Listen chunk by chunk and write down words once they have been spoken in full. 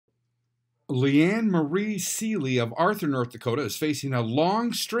Leann Seely of Arthur, North Dakota, is facing a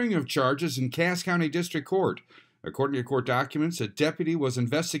long string of charges in Cass County District Court. According to court documents, a deputy was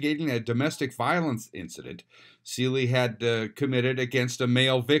investigating a domestic violence incident Seely had committed against a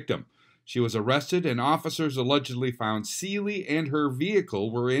male victim. She was arrested, and officers allegedly found Seely and her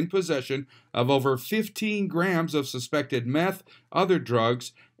vehicle were in possession of over 15 grams of suspected meth, other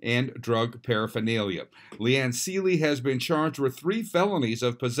drugs, and drug paraphernalia. Leann Seely has been charged with 3 felonies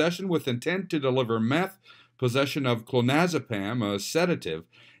of possession with intent to deliver meth, possession of clonazepam, a sedative,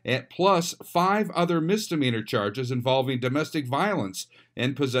 plus 5 other misdemeanor charges involving domestic violence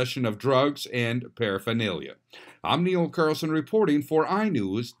and possession of drugs and paraphernalia. I'm Neil Carlson reporting for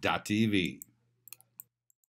iNews.TV.